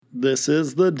This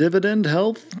is the Dividend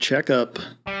Health Checkup.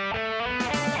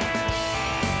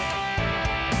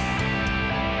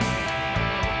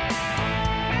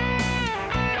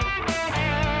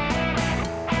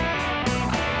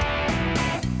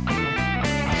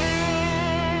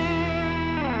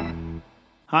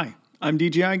 Hi, I'm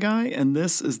DGI Guy, and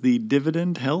this is the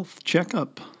Dividend Health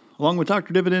Checkup. Along with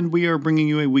Dr. Dividend, we are bringing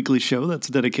you a weekly show that's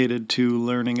dedicated to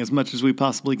learning as much as we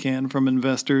possibly can from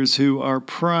investors who are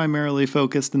primarily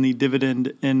focused in the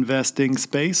dividend investing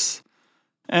space.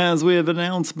 As we have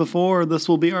announced before, this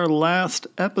will be our last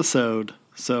episode,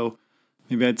 so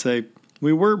maybe I'd say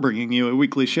we were bringing you a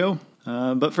weekly show.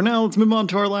 But for now, let's move on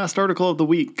to our last article of the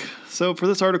week. So for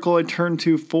this article, I turned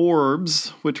to Forbes,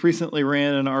 which recently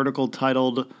ran an article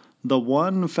titled "The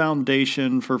One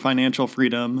Foundation for Financial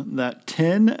Freedom That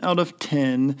 10 out of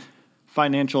 10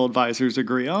 Financial Advisors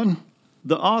Agree On."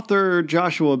 The author,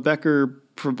 Joshua Becker,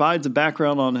 provides a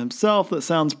background on himself that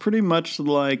sounds pretty much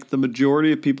like the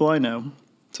majority of people I know.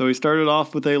 So he started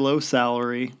off with a low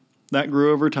salary. That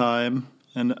grew over time.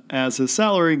 And as his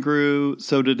salary grew,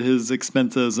 so did his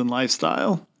expenses and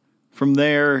lifestyle. From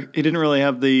there, he didn't really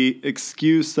have the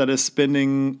excuse that his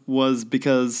spending was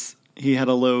because he had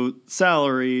a low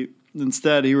salary.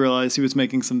 Instead, he realized he was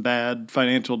making some bad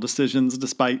financial decisions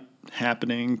despite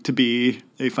happening to be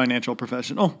a financial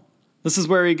professional. This is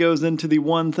where he goes into the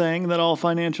one thing that all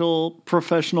financial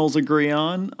professionals agree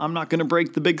on. I'm not going to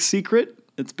break the big secret.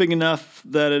 It's big enough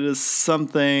that it is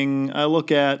something I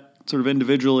look at sort of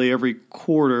individually every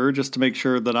quarter just to make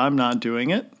sure that I'm not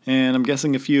doing it. And I'm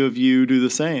guessing a few of you do the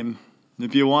same.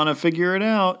 If you want to figure it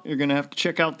out, you're going to have to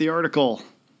check out the article.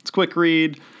 It's a quick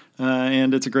read,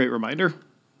 and it's a great reminder.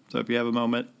 So if you have a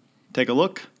moment, take a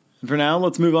look. And for now,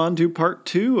 let's move on to part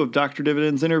 2 of Dr.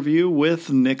 Dividend's interview with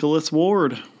Nicholas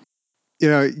Ward. You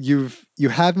know, you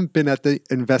haven't been at the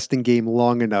investing game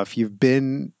long enough. You've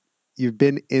been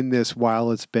in this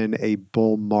while it's been a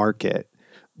bull market.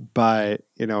 But,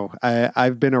 you know,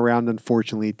 I've been around,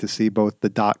 unfortunately, to see both the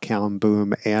dot-com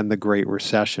boom and the Great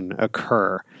Recession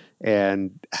occur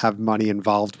and have money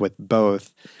involved with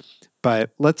both.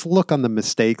 But let's look on the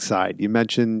mistake side. You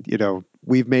mentioned, you know,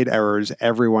 we've made errors.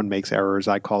 Everyone makes errors.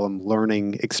 I call them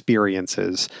learning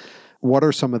experiences. What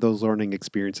are some of those learning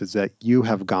experiences that you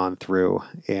have gone through,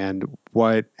 and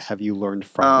what have you learned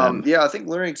from them? Yeah, I think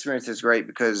learning experience is great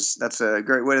because that's a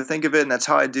great way to think of it, and that's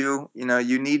how I do. You know,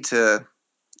 you need to,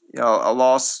 a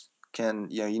loss can,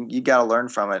 you got to learn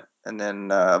from it and then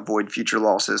avoid future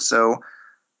losses. So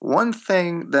one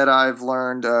thing that I've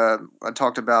learned, I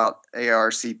talked about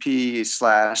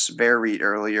ARCP / Bear REIT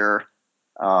earlier.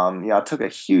 I took a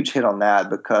huge hit on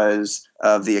that because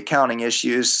of the accounting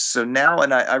issues. So now,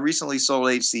 and I recently sold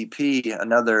HCP,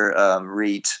 another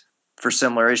REIT, for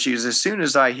similar issues. As soon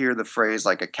as I hear the phrase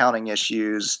like accounting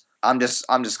issues, I'm just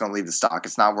going to leave the stock.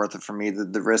 It's not worth it for me.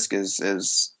 The risk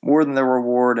is more than the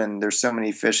reward, and there's so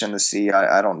many fish in the sea.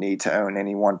 I don't need to own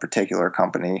any one particular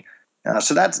company.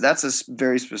 So that's a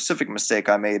very specific mistake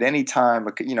I made. Anytime,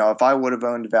 if I would have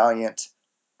owned Valiant,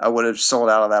 I would have sold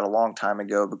out of that a long time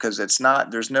ago because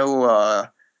there's no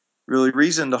really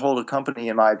reason to hold a company,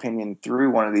 in my opinion,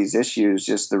 through one of these issues.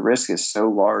 Just the risk is so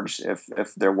large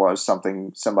if there was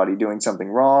somebody doing something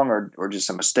wrong or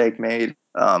just a mistake made.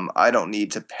 I don't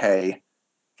need to pay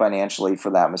financially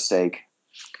for that mistake.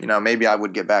 Maybe I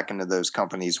would get back into those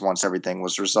companies once everything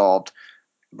was resolved.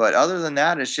 But other than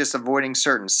that, it's just avoiding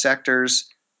certain sectors.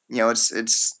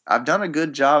 I've done a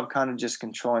good job kind of just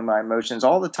controlling my emotions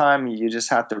all the time. You just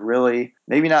have to really,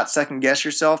 maybe not second guess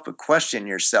yourself, but question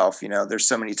yourself. There's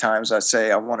so many times I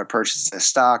say, I want to purchase this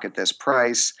stock at this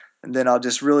price. And then I'll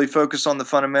just really focus on the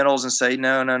fundamentals and say,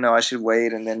 no, I should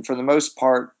wait. And then for the most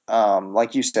part,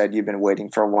 like you said, you've been waiting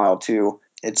for a while too.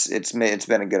 It's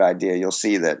been a good idea. You'll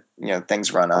see that,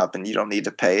 things run up and you don't need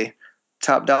to pay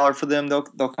top dollar for them. They'll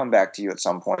come back to you at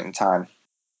some point in time.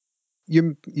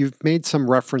 You've made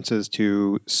some references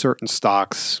to certain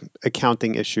stocks,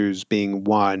 accounting issues being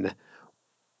one.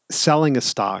 Selling a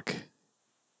stock,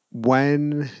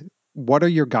 what are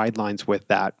your guidelines with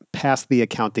that, past the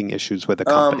accounting issues with a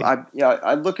company?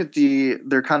 I look at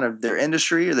their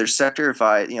industry or their sector.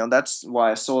 That's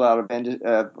why I sold out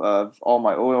of all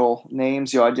my oil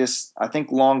names. I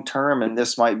think long term, and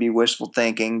this might be wishful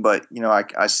thinking, but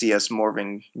I see us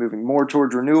moving more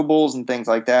towards renewables and things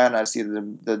like that, and I see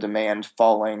the demand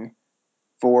falling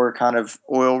for kind of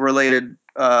oil related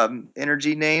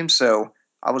energy names. So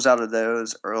I was out of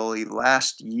those early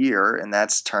last year, and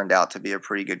that's turned out to be a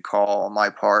pretty good call on my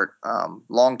part.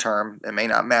 Long term, it may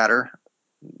not matter.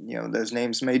 Those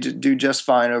names may do just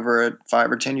fine over a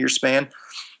 5 or 10 year span.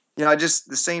 I just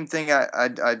the same thing. I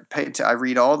I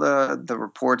read all the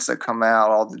reports that come out,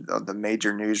 all the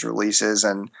major news releases,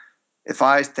 and if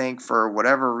I think for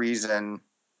whatever reason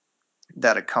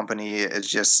that a company is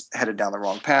just headed down the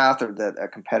wrong path, or that a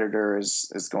competitor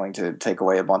is going to take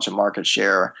away a bunch of market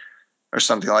share or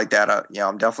something like that,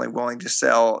 I'm definitely willing to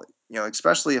sell.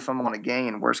 Especially if I'm on a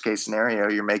gain. Worst case scenario,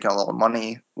 you're making a little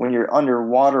money. When you're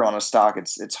underwater on a stock,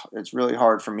 it's really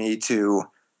hard for me to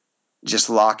just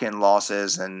lock in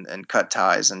losses and cut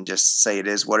ties and just say it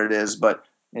is what it is. But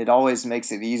it always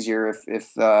makes it easier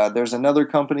if there's another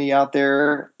company out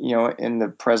there, in the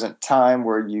present time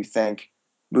where you think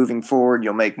moving forward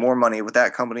you'll make more money with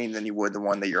that company than you would the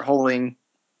one that you're holding.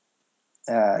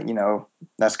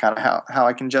 That's kind of how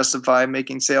I can justify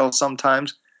making sales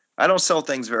sometimes. I don't sell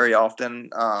things very often.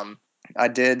 I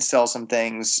did sell some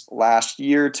things last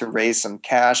year to raise some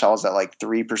cash. I was at like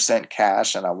 3%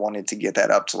 cash, and I wanted to get that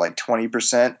up to like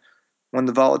 20% when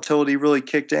the volatility really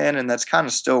kicked in. And that's kind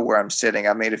of still where I'm sitting.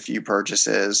 I made a few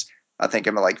purchases. I think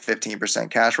I'm at like 15%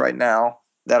 cash right now.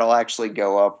 That'll actually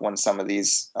go up when some of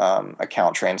these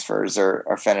account transfers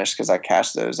are finished, because I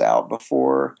cashed those out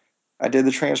before I did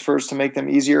the transfers to make them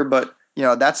easier. But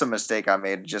that's a mistake I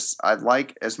made.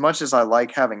 As much as I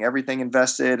like having everything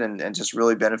invested and just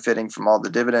really benefiting from all the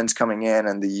dividends coming in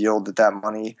and the yield that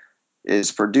money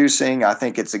is producing, I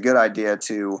think it's a good idea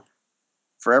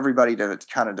for everybody to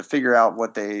kind of to figure out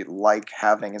what they like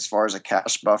having as far as a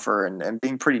cash buffer, and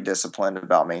being pretty disciplined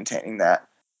about maintaining that.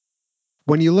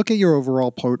 When you look at your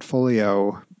overall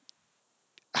portfolio,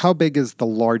 how big is the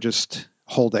largest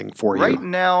holding for you? Right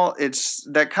now,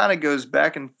 that kind of goes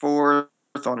back and forth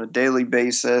on a daily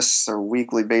basis or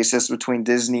weekly basis between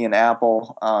Disney and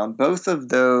Apple. Both of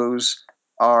those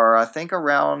are, I think,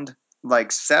 around like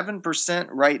 7%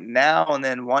 right now. And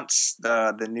then once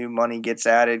the new money gets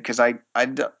added, because I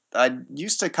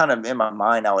used to kind of, in my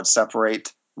mind, I would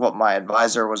separate what my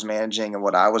advisor was managing and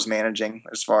what I was managing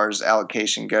as far as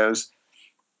allocation goes.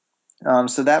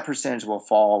 So that percentage will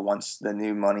fall once the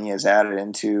new money is added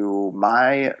into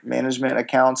my management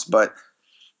accounts. But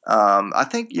I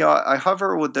think, I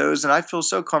hover with those, and I feel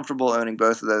so comfortable owning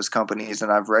both of those companies,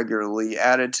 and I've regularly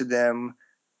added to them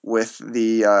with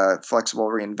the flexible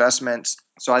reinvestments.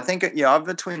 So I think, I'm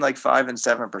between like 5 and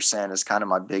 7% is kind of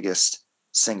my biggest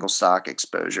single stock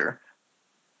exposure.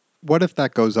 What if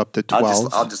that goes up to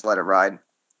 12? I'll just let it ride.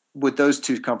 With those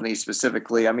two companies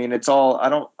specifically, I mean, it's all, I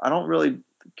don't really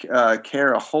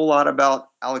care a whole lot about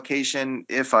allocation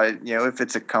if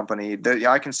it's a company that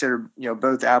I consider,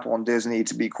 both Apple and Disney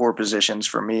to be core positions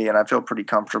for me, and I feel pretty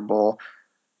comfortable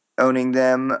owning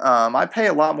them. I pay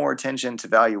a lot more attention to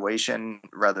valuation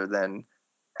rather than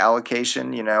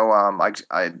allocation.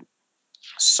 I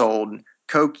sold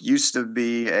Coke, used to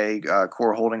be a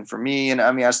core holding for me, and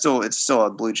I mean, it's still a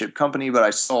blue chip company, but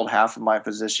I sold half of my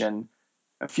position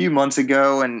a few months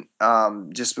ago, and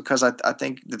just because I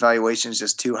think the valuation is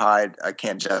just too high, I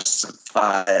can't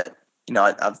justify it.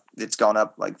 It's gone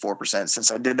up like 4%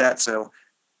 since I did that. So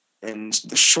in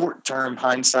the short term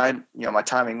hindsight, my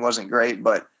timing wasn't great,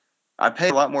 but I pay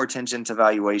a lot more attention to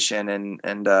valuation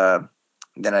and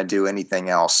than I do anything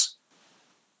else.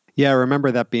 Yeah, I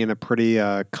remember that being a pretty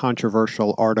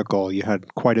controversial article. You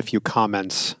had quite a few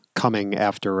comments coming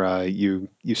after you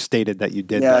stated that you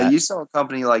did that. Yeah, you sell a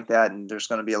company like that, and there's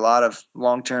going to be a lot of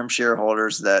long-term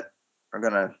shareholders that are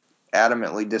going to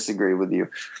adamantly disagree with you.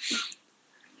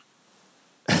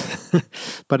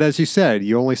 But as you said,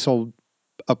 you only sold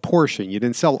a portion. You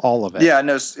didn't sell all of it. Yeah,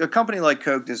 no, a company like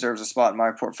Coke deserves a spot in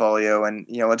my portfolio, and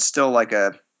it's still like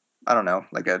a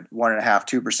 1.5%,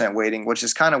 2% weighting, which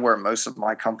is kind of where most of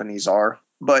my companies are.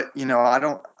 But,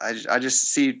 I just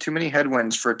see too many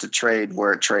headwinds for it to trade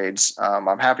where it trades.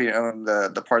 I'm happy to own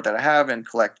the part that I have and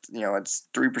collect, it's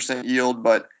 3% yield.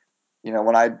 But,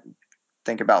 when I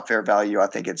think about fair value, I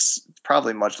think it's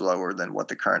probably much lower than what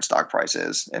the current stock price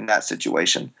is in that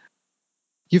situation.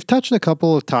 You've touched a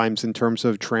couple of times in terms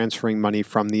of transferring money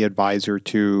from the advisor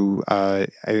to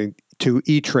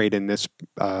E-Trade in this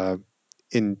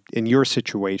in your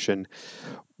situation.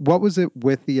 What was it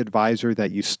with the advisor that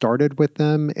you started with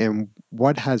them, and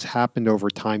what has happened over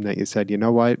time that you said, you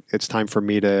know what, it's time for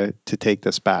me to take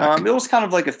this back? It was kind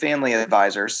of like a family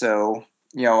advisor. So,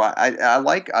 I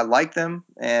like them,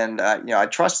 and I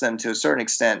trust them to a certain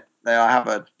extent. I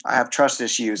have trust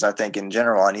issues. I think in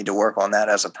general, I need to work on that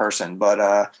as a person. But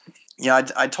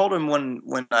I told him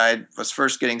when I was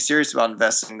first getting serious about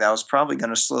investing that I was probably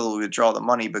going to slowly withdraw the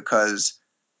money, because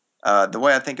the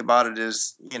way I think about it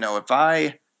is, if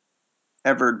I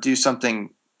ever do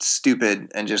something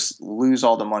stupid and just lose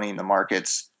all the money in the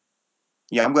markets,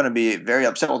 I'm going to be very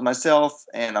upset with myself,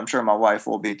 and I'm sure my wife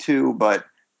will be too. But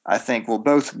I think will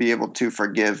both be able to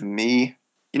forgive me.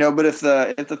 But if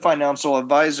the financial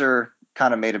advisor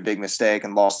kind of made a big mistake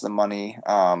and lost the money,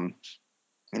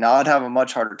 I'd have a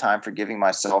much harder time forgiving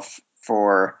myself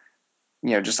for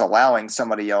just allowing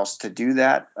somebody else to do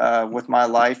that with my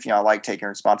life. I like taking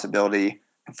responsibility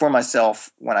for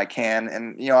myself when I can,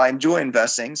 and I enjoy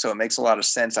investing, so it makes a lot of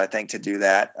sense, I think, to do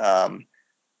that.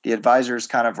 The advisors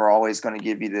kind of are always going to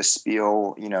give you this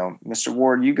spiel, Mr.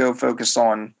 Ward, you go focus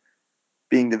on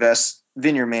being the best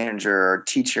vineyard manager or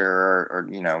teacher or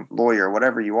lawyer,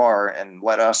 whatever you are, and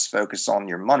let us focus on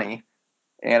your money.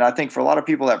 And I think for a lot of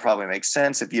people that probably makes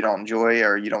sense. If you don't enjoy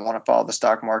or you don't want to follow the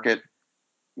stock market,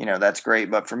 that's great.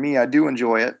 But for me, I do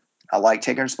enjoy it. I like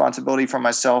taking responsibility for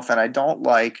myself, and I don't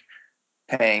like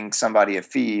paying somebody a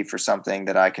fee for something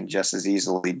that I can just as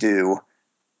easily do.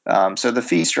 So the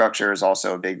fee structure is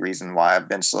also a big reason why I've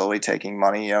been slowly taking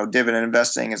money. Dividend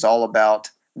investing is all about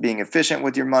being efficient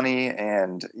with your money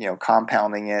and,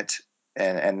 compounding it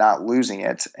and not losing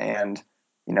it, and,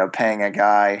 paying a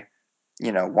guy,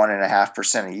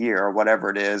 1.5% a year or whatever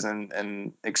it is.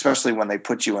 And especially when they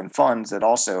put you in funds that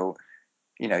also,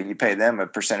 you pay them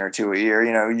 1% or 2% a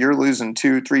year, you're losing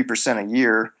 2-3% a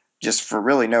year just for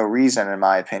really no reason, in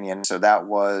my opinion. So that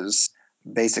was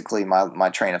basically my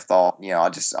train of thought.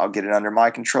 I'll get it under my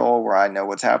control where I know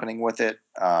what's happening with it.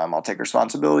 I'll take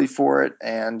responsibility for it,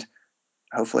 and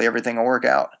hopefully everything will work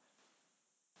out.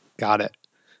 Got it.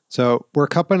 So we're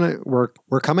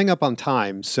coming up on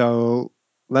time. So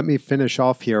let me finish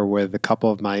off here with a couple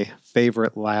of my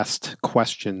favorite last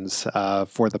questions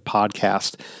for the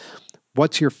podcast.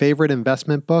 What's your favorite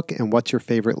investment book, and what's your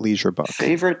favorite leisure book?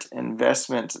 Favorite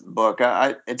investment book?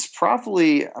 It's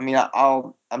probably.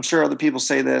 I'm sure other people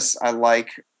say this. I like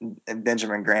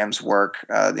Benjamin Graham's work,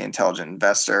 The Intelligent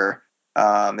Investor.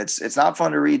 It's not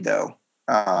fun to read though.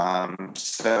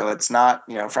 So it's not,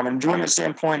 from an enjoyment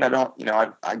standpoint, I don't,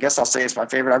 I guess I'll say it's my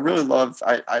favorite. I really love,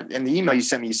 in the email you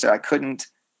sent me, you said I couldn't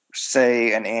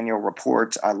say an annual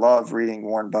report. I love reading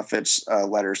Warren Buffett's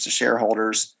letters to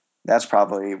shareholders. That's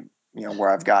probably, where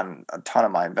I've gotten a ton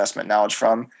of my investment knowledge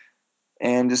from.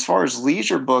 And as far as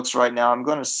leisure books right now, I'm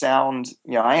going to sound,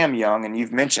 I am young, and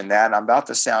you've mentioned that, and I'm about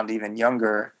to sound even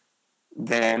younger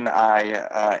than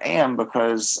I am,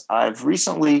 because I've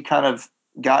recently kind of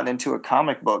gotten into a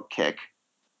comic book kick.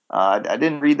 I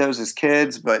didn't read those as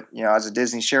kids, but as a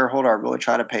Disney shareholder, I really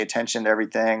try to pay attention to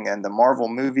everything. And the Marvel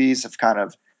movies have kind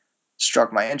of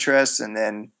struck my interest. And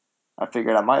then I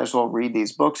figured I might as well read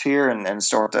these books here and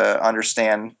start to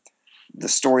understand the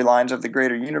storylines of the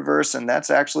greater universe. And that's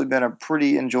actually been a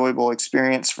pretty enjoyable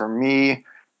experience for me.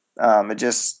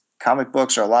 Comic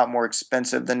books are a lot more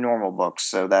expensive than normal books,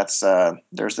 so that's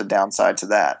there's the downside to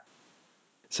that.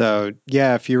 So,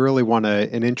 yeah, if you really want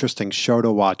an interesting show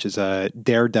to watch, is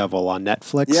Daredevil on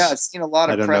Netflix. Yeah, I've seen a lot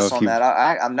of press on that.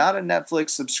 I'm not a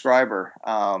Netflix subscriber.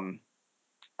 I'm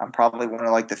probably one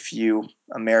of the few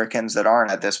Americans that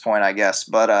aren't at this point, I guess.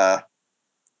 But I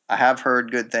have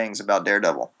heard good things about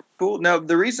Daredevil. Cool. No,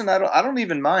 the reason I don't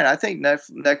even mind. I think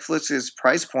Netflix's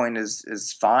price point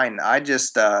is fine. I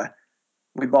just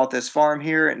we bought this farm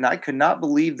here, and I could not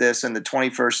believe this in the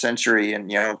 21st century.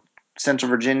 And Central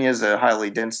Virginia is a highly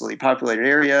densely populated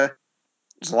area.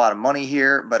 There's a lot of money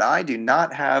here, but I do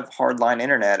not have hardline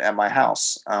internet at my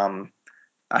house. I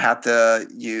have to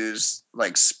use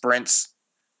Sprint's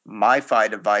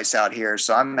MiFi device out here,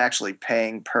 so I'm actually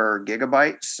paying per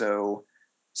gigabyte. So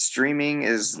streaming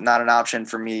is not an option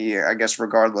for me, I guess,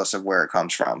 regardless of where it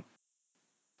comes from.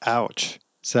 Ouch.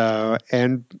 So,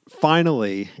 and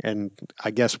finally, and I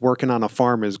guess working on a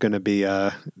farm is going to be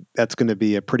that's going to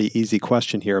be a pretty easy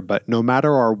question here, but no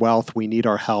matter our wealth, we need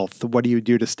our health. What do you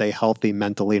do to stay healthy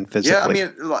mentally and physically?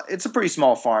 Yeah, it's a pretty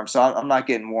small farm, so I'm not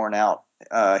getting worn out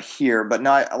here. But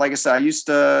no, like I said, I used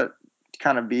to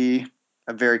kind of be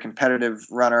a very competitive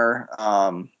runner,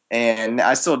 and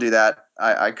I still do that.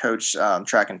 I coach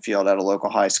track and field at a local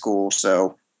high school,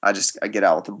 so I get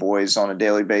out with the boys on a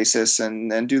daily basis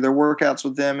and do their workouts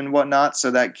with them and whatnot.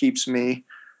 So that keeps me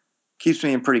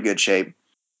in pretty good shape.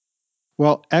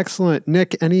 Well, excellent.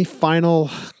 Nick, any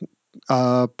final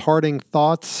parting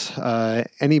thoughts?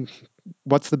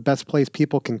 What's the best place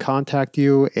people can contact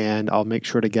you? And I'll make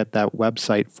sure to get that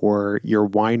website for your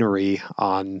winery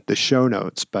on the show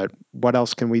notes. But what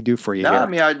else can we do for you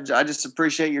here? I just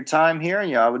appreciate your time here.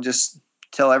 I would just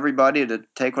tell everybody to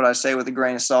take what I say with a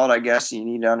grain of salt. I guess you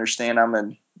need to understand I'm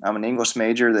an English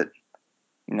major that,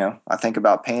 I think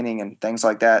about painting and things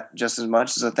like that just as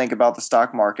much as I think about the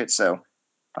stock market. So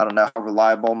I don't know how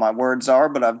reliable my words are,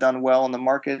 but I've done well in the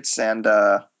markets, and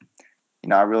I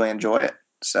really enjoy it.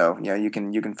 So you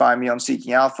can find me on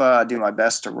Seeking Alpha. I do my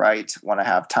best to write when I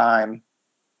have time.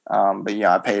 But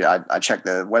yeah, I check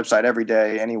the website every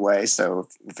day anyway. So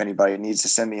if anybody needs to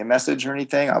send me a message or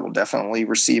anything, I will definitely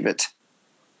receive it.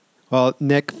 Well,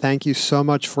 Nick, thank you so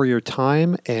much for your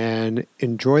time and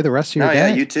enjoy the rest of your day.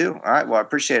 Yeah, you too. All right. Well, I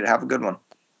appreciate it. Have a good one.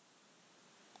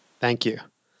 Thank you.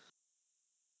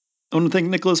 I want to thank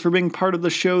Nicholas for being part of the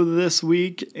show this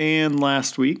week and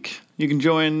last week. You can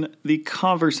join the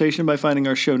conversation by finding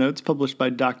our show notes published by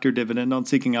Dr. Dividend on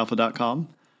seekingalpha.com.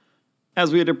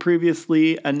 As we had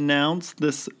previously announced,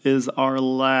 this is our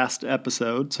last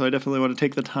episode, so I definitely want to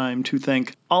take the time to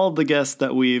thank all of the guests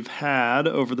that we've had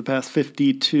over the past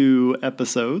 52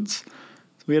 episodes.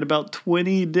 So we had about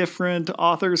 20 different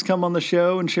authors come on the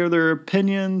show and share their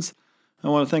opinions. I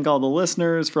want to thank all the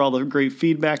listeners for all the great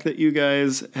feedback that you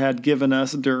guys had given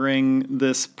us during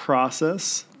this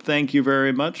process. Thank you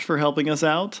very much for helping us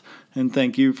out, and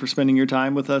thank you for spending your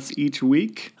time with us each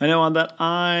week. I know that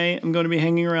I am going to be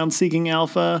hanging around Seeking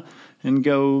Alpha and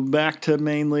go back to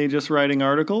mainly just writing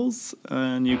articles,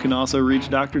 and you can also reach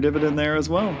Dr. Dividend there as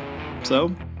well.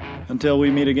 So, until we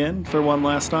meet again for one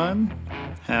last time,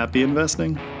 happy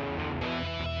investing.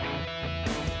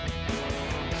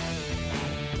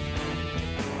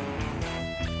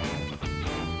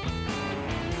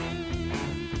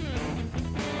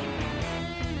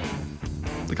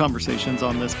 The conversations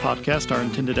on this podcast are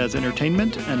intended as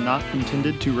entertainment and not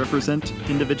intended to represent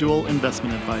individual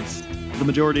investment advice. The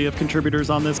majority of contributors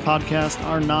on this podcast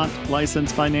are not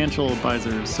licensed financial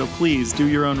advisors, so please do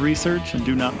your own research and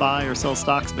do not buy or sell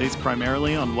stocks based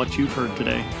primarily on what you've heard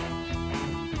today.